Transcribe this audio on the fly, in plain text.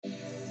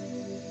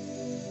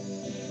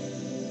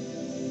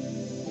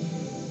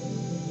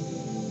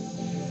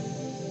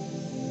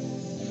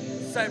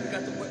Cyber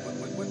got the way.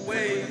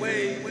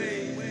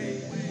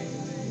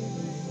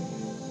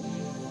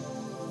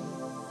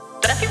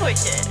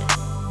 IMFUCKeD.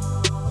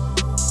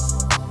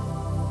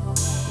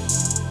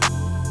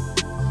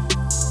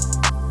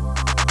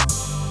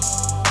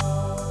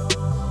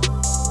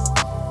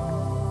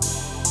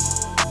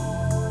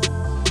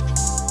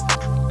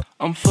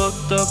 I'm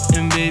fucked up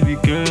and baby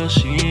girl,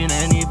 she ain't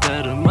any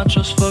better. My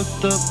trust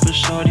fucked up, but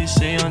shawty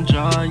say on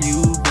jaw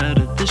you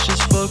better. This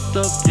shit's fucked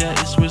up, yeah,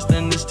 it's worse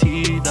than this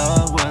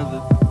T-Dog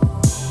weather.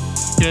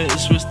 Yeah,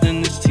 it's worse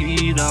than this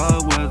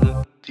T-Dog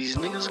weather. These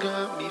niggas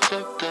got me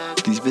fucked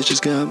up. These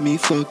bitches got me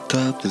fucked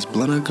up. This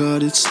blunt I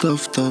got it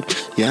stuffed up.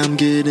 Yeah, I'm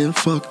getting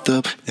fucked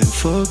up. And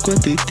fuck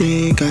what they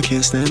think. I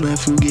can't stand that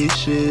forget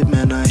shit.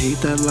 Man, I hate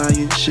that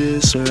lying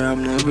shit. Swear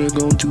I'm never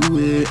gon' do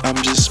it. I'm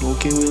just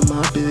smoking with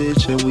my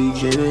bitch and we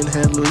getting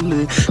hella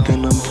lit.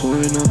 Then I'm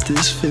pouring up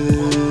this fish.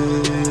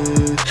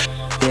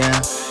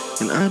 Yeah,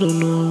 and I don't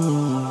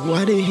know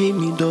why they hate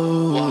me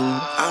though.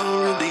 I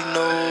don't really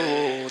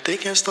know. They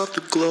can't stop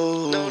the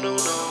glow. No.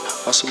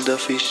 On some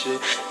Duffy shit.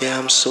 Yeah,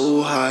 I'm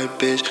so high,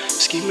 bitch.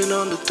 Scheming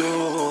on the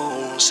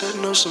throne.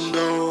 Setting up some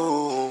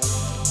dough.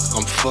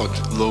 I'm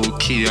fucked, low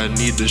key, I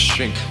need the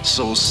shrink.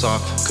 So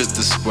soft, cause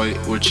despite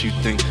what you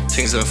think,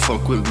 things that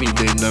fuck with me,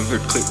 they never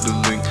click the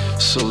link.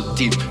 So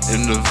deep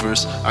in the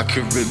verse, I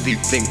could really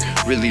think,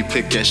 really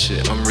pick at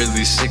shit. I'm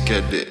really sick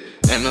at it.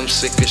 And I'm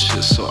sick of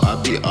shit, so I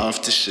be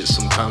off the shit.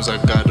 Sometimes I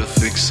gotta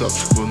fix up.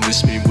 Will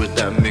miss me with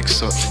that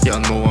mix up.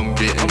 Y'all know I'm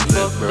getting lit,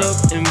 bro. I'm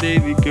fucked up and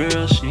baby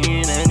girl, she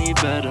ain't any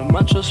better.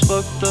 My trust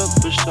fucked up,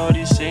 but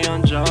shawty say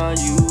on jaw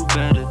you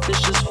better. This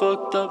shit's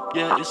fucked up,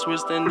 yeah, it's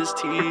worse than this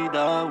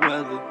T-Dog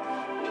weather.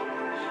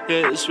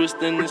 Yeah, it's worse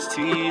than this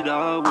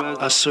T-Dog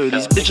weather. I swear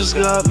these bitches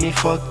got me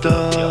fucked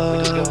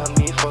up.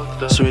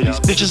 Swear these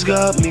bitches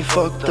got me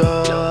fucked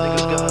up.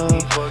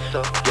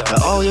 Yeah,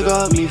 all you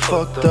got me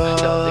fucked up.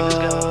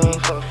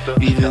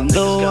 Even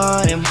though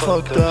I am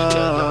fucked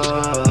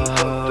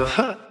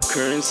up.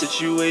 Current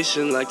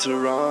situation like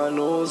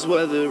Toronto's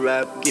weather.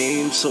 Rap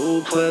game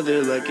so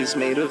pleather, like it's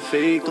made of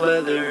fake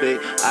leather. Babe,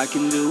 I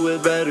can do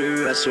it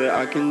better. I swear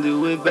I can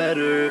do it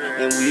better.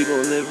 And we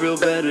gon' live real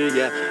better.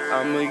 Yeah,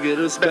 I'ma get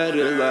us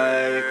better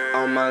like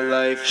all my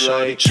life.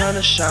 Like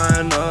tryna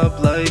shine up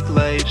like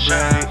light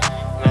bright.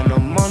 And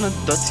I'm on a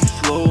dirty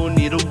flow,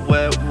 need a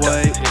wet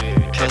wipe.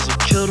 Cause I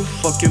kill the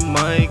fucking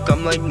mic,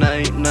 I'm like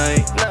night.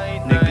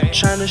 Nigga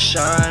tryna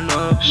shine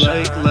up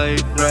like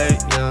light bright.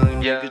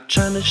 Young nigga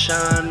tryna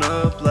shine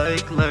up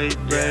like light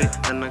bright.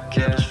 And I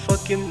kill this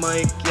fucking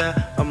mic,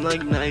 yeah, I'm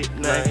like night.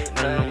 And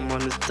I'm on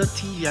this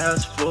dirty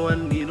ass floor, I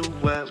need a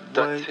wet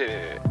wipe.